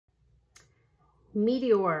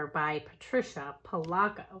Meteor by Patricia,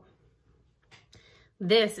 Polacco.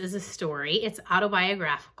 This is a story. It's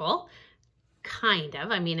autobiographical, kind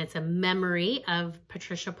of. I mean, it's a memory of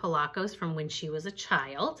Patricia Polacco's from when she was a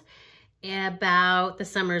child, about the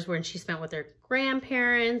summers when she spent with her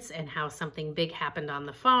grandparents and how something big happened on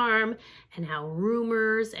the farm and how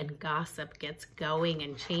rumors and gossip gets going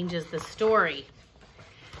and changes the story.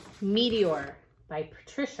 Meteor by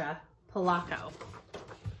Patricia Polacco.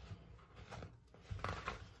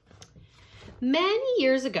 Many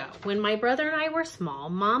years ago, when my brother and I were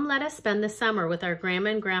small, Mom let us spend the summer with our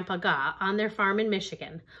Grandma and Grandpa Ga on their farm in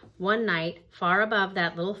Michigan. One night, far above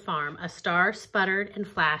that little farm, a star sputtered and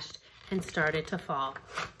flashed and started to fall.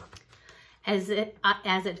 As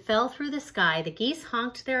it fell through the sky, the geese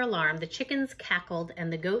honked their alarm, the chickens cackled,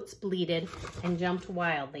 and the goats bleated and jumped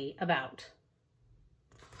wildly about.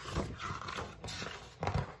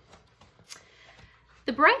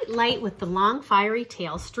 The bright light with the long fiery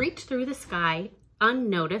tail streaked through the sky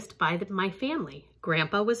unnoticed by my family.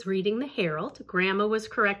 Grandpa was reading the Herald. Grandma was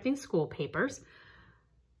correcting school papers.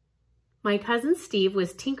 My cousin Steve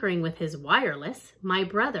was tinkering with his wireless. My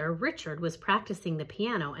brother Richard was practicing the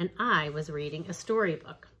piano, and I was reading a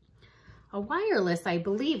storybook. A wireless, I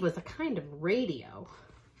believe, was a kind of radio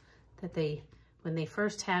that when they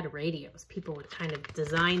first had radios, people would kind of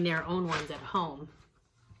design their own ones at home.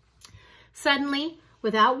 Suddenly,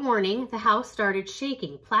 without warning, the house started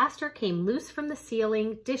shaking. Plaster came loose from the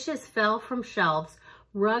ceiling, dishes fell from shelves,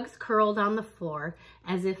 rugs curled on the floor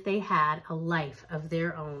as if they had a life of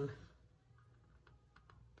their own.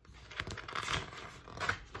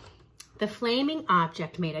 The flaming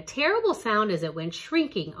object made a terrible sound as it went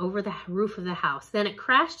shrinking over the roof of the house. Then it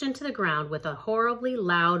crashed into the ground with a horribly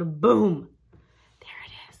loud boom. There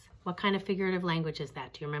it is. What kind of figurative language is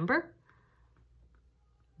that? Do you remember?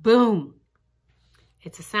 Boom.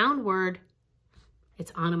 It's a sound word.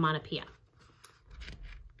 It's onomatopoeia.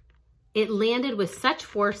 It landed with such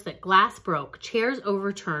force that glass broke, chairs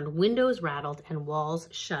overturned, windows rattled, and walls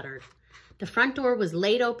shuddered. The front door was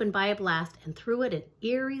laid open by a blast, and through it an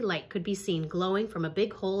eerie light could be seen glowing from a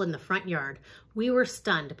big hole in the front yard. We were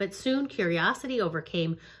stunned, but soon curiosity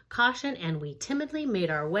overcame caution, and we timidly made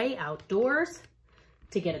our way outdoors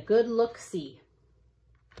to get a good look-see.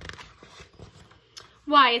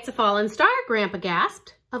 Why, it's a fallen star, Grandpa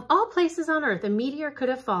gasped. Of all places on earth, a meteor could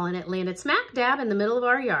have fallen. It landed smack dab in the middle of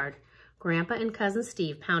our yard. Grandpa and Cousin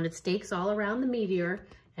Steve pounded stakes all around the meteor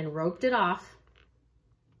and roped it off.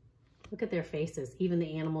 Look at their faces. Even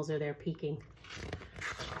the animals are there peeking.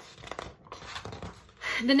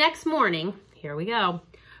 The next morning, here we go,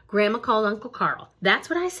 Grandma called Uncle Carl. That's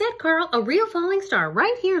what I said, Carl. A real falling star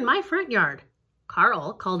right here in my front yard.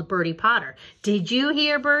 Carl called Bertie Potter. Did you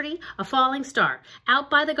hear, Bertie? A falling star out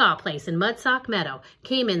by the Gaw place in Mudsock Meadow.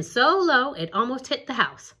 Came in so low it almost hit the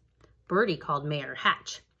house. Bertie called Mayor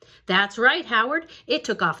Hatch. That's right, Howard. It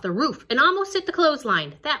took off the roof and almost hit the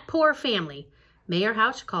clothesline. That poor family. Mayor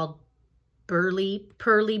Hatch called Pearly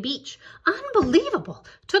Beach. Unbelievable.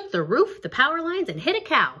 Took the roof, the power lines, and hit a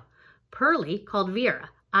cow. Pearly called Vera.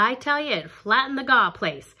 I tell you, it flattened the Gaw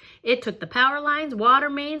place. It took the power lines, water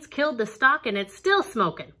mains, killed the stock, and it's still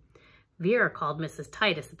smoking. Vera called Mrs.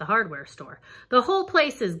 Titus at the hardware store. The whole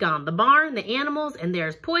place is gone. The barn, the animals, and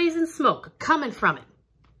there's poison smoke coming from it.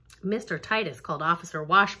 Mr. Titus called Officer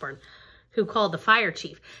Washburn, who called the fire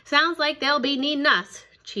chief. Sounds like they'll be needing us,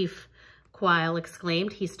 Chief Quile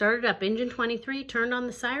exclaimed. He started up engine 23, turned on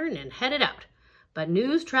the siren, and headed out. But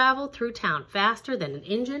news traveled through town faster than an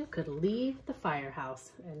engine could leave the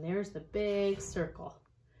firehouse. And there's the big circle.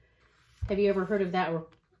 Have you ever heard of that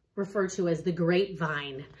referred to as the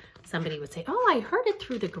grapevine? Somebody would say, oh, I heard it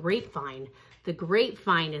through the grapevine. The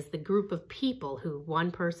grapevine is the group of people who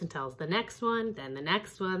one person tells the next one, then the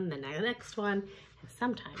next one, then the next one. And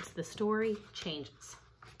sometimes the story changes.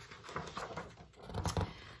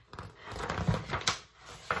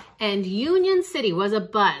 And Union City was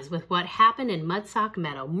abuzz with what happened in Mudsock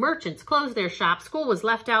Meadow. Merchants closed their shops, school was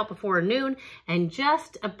left out before noon, and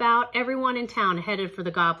just about everyone in town headed for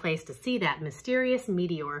the Gaw place to see that mysterious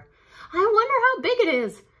meteor. I wonder how big it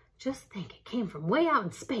is. Just think, it came from way out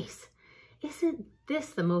in space. Isn't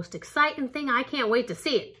this the most exciting thing? I can't wait to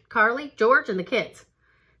see it. Carly, George, and the kids.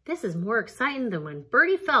 This is more exciting than when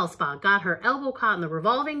Bertie Fellspaw got her elbow caught in the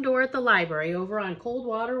revolving door at the library over on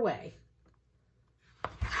Coldwater Way.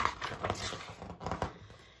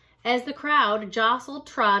 As the crowd jostled,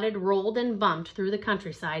 trotted, rolled, and bumped through the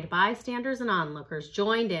countryside, bystanders and onlookers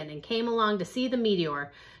joined in and came along to see the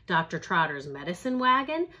meteor. Dr. Trotter's medicine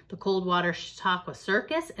wagon, the Coldwater Chautauqua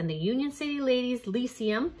Circus, and the Union City Ladies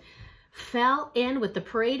Lyceum fell in with the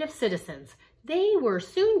parade of citizens. They were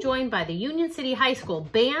soon joined by the Union City High School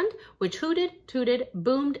band, which hooted, tooted,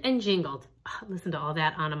 boomed, and jingled. Listen to all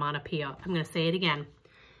that onomatopoeia. I'm going to say it again.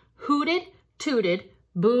 Hooted, tooted,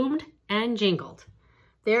 boomed, and jingled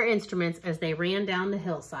their instruments as they ran down the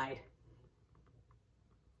hillside.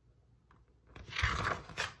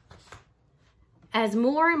 As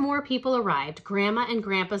more and more people arrived, Grandma and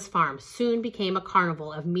Grandpa's farm soon became a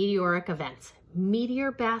carnival of meteoric events.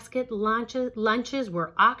 Meteor basket lunches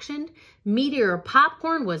were auctioned, meteor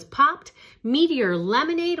popcorn was popped, meteor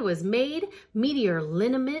lemonade was made, meteor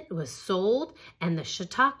liniment was sold, and the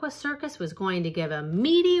Chautauqua Circus was going to give a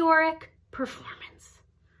meteoric performance.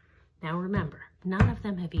 Now remember, none of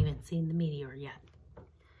them have even seen the meteor yet.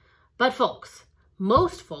 But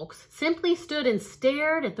most folks simply stood and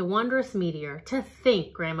stared at the wondrous meteor. To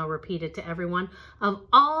think, Grandma repeated to everyone, of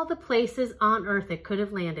all the places on Earth it could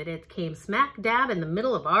have landed, it came smack dab in the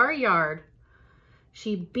middle of our yard.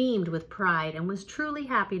 She beamed with pride and was truly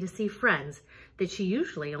happy to see friends that she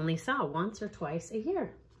usually only saw once or twice a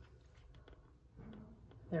year.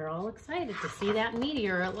 They're all excited to see that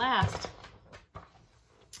meteor at last.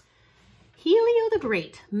 Helio the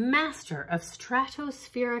Great, master of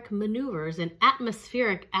stratospheric maneuvers and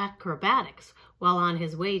atmospheric acrobatics, while on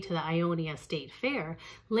his way to the Ionia State Fair,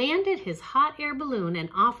 landed his hot air balloon and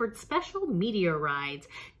offered special meteor rides.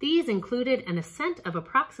 These included an ascent of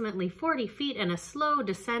approximately 40 feet and a slow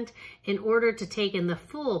descent in order to take in the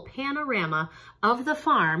full panorama of the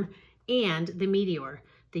farm and the meteor.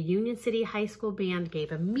 The Union City High School band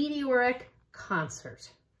gave a meteoric concert.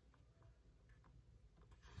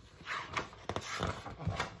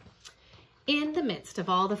 In the midst of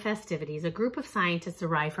all the festivities, a group of scientists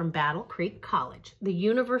arrived from Battle Creek College, the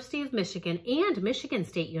University of Michigan, and Michigan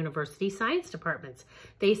State University science departments.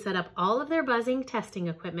 They set up all of their buzzing testing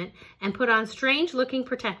equipment and put on strange-looking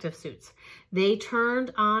protective suits. They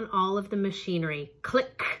turned on all of the machinery.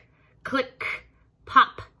 Click, click,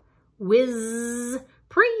 pop, whiz,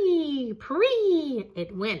 pree,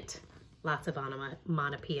 it went. Lots of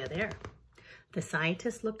onomatopoeia there. The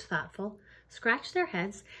scientists looked thoughtful, scratched their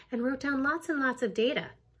heads, and wrote down lots and lots of data.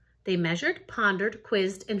 They measured, pondered,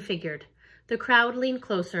 quizzed, and figured. The crowd leaned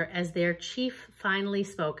closer as their chief finally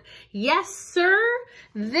spoke. Yes, sir,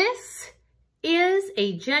 this is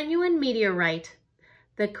a genuine meteorite.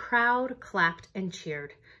 The crowd clapped and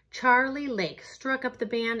cheered. Charlie Lake struck up the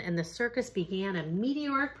band and the circus began a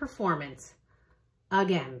meteoric performance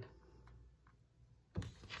again.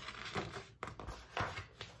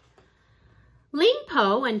 Ling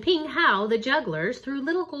Po and Ping Hao, the jugglers, threw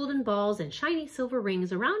little golden balls and shiny silver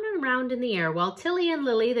rings around and around in the air, while Tilly and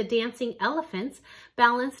Lily, the dancing elephants,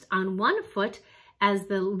 balanced on one foot as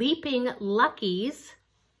the leaping luckies,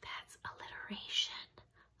 that's alliteration,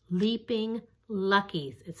 leaping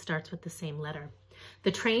luckies, it starts with the same letter.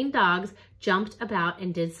 The trained dogs jumped about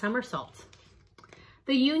and did somersaults.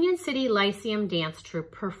 The Union City Lyceum Dance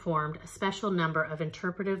Troupe performed a special number of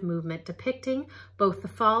interpretive movement depicting both the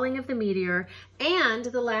falling of the meteor and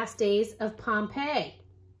the last days of Pompeii.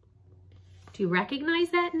 Do you recognize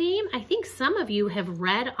that name? I think some of you have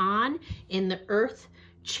read on in the Earth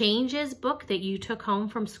Changes book that you took home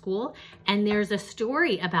from school, and there's a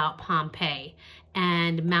story about Pompeii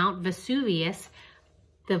and Mount Vesuvius,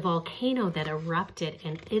 the volcano that erupted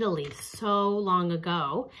in Italy so long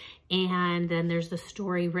ago. And then there's the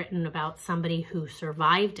story written about somebody who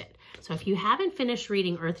survived it. So if you haven't finished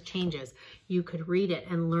reading Earth Changes, you could read it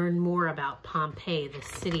and learn more about Pompeii, the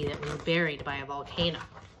city that was buried by a volcano.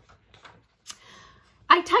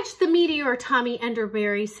 I touched the meteor, Tommy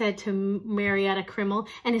Enderberry said to Marietta Krimmel,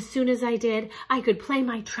 and as soon as I did, I could play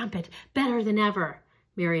my trumpet better than ever.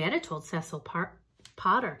 Marietta told Cecil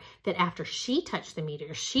Potter that after she touched the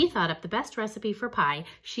meteor, she thought up the best recipe for pie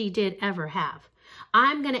she did ever have.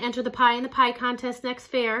 I'm going to enter the pie in the pie contest next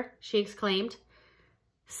fair, she exclaimed.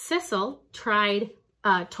 Cecil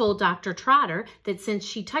told Dr. Trotter that since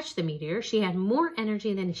she touched the meteor, she had more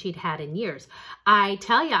energy than she'd had in years. I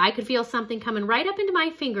tell ya, I could feel something coming right up into my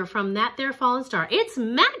finger from that there fallen star. It's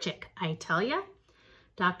magic, I tell ya.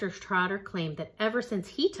 Dr. Trotter claimed that ever since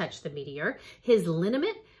he touched the meteor, his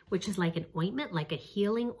liniment, which is like an ointment, like a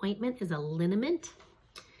healing ointment is a liniment,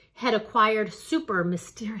 had acquired super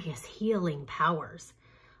mysterious healing powers.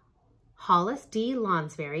 Hollis D.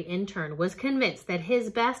 Lonsbury, in turn, was convinced that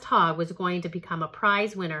his best hog was going to become a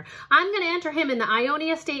prize winner. I'm going to enter him in the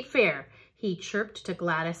Ionia State Fair, he chirped to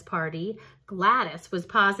Gladys Pardee. Gladys was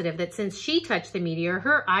positive that since she touched the meteor,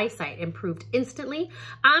 her eyesight improved instantly.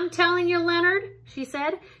 I'm telling you, Leonard, she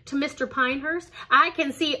said to Mr. Pinehurst, I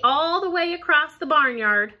can see all the way across the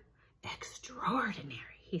barnyard.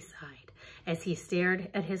 Extraordinary, he sighed as he stared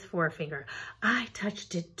at his forefinger. I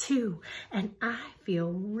touched it too, and I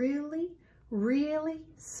feel really, really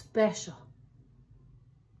special.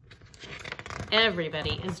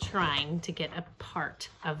 Everybody is trying to get a part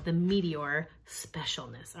of the Meteor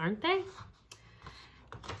specialness, aren't they?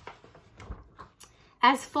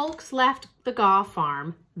 As folks left the Gaw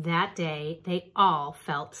farm that day, they all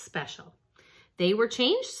felt special. They were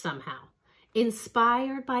changed somehow,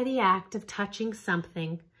 inspired by the act of touching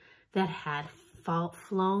something that had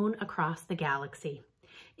flown across the galaxy.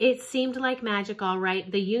 It seemed like magic, all right.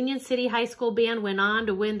 The Union City High School band went on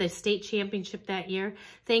to win the state championship that year,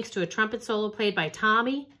 thanks to a trumpet solo played by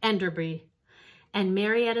Tommy Enderby. And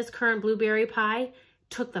Marietta's Currant Blueberry Pie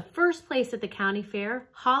took the first place at the county fair.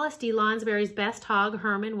 Hollis D. Lonsberry's Best Hog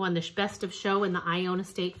Herman won the Best of Show in the Iona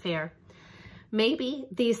State Fair. Maybe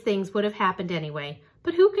these things would have happened anyway,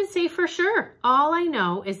 but who can say for sure? All I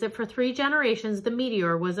know is that for 3 generations, the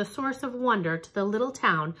Meteor was a source of wonder to the little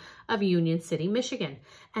town of Union City, Michigan,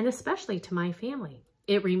 and especially to my family.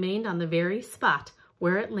 It remained on the very spot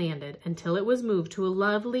where it landed until it was moved to a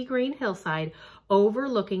lovely green hillside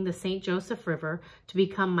overlooking the St. Joseph River to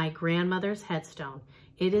become my grandmother's headstone.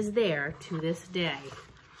 It is there to this day.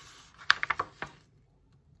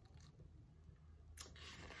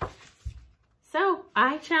 So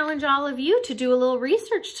I challenge all of you to do a little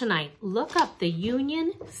research tonight. Look up the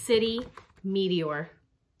Union City Meteor,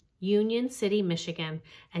 Union City, Michigan,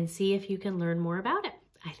 and see if you can learn more about it.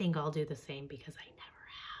 I think I'll do the same because I never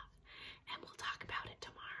have, and we'll talk about it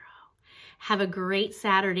tomorrow. Have a great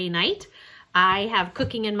Saturday night. I have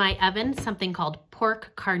cooking in my oven something called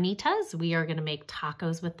pork carnitas. We are going to make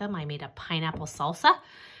tacos with them. I made a pineapple salsa.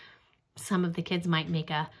 Some of the kids might make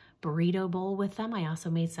a burrito bowl with them. I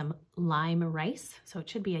also made some lime rice. So it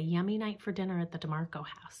should be a yummy night for dinner at the DeMarco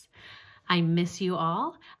house. I miss you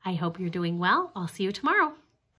all. I hope you're doing well. I'll see you tomorrow.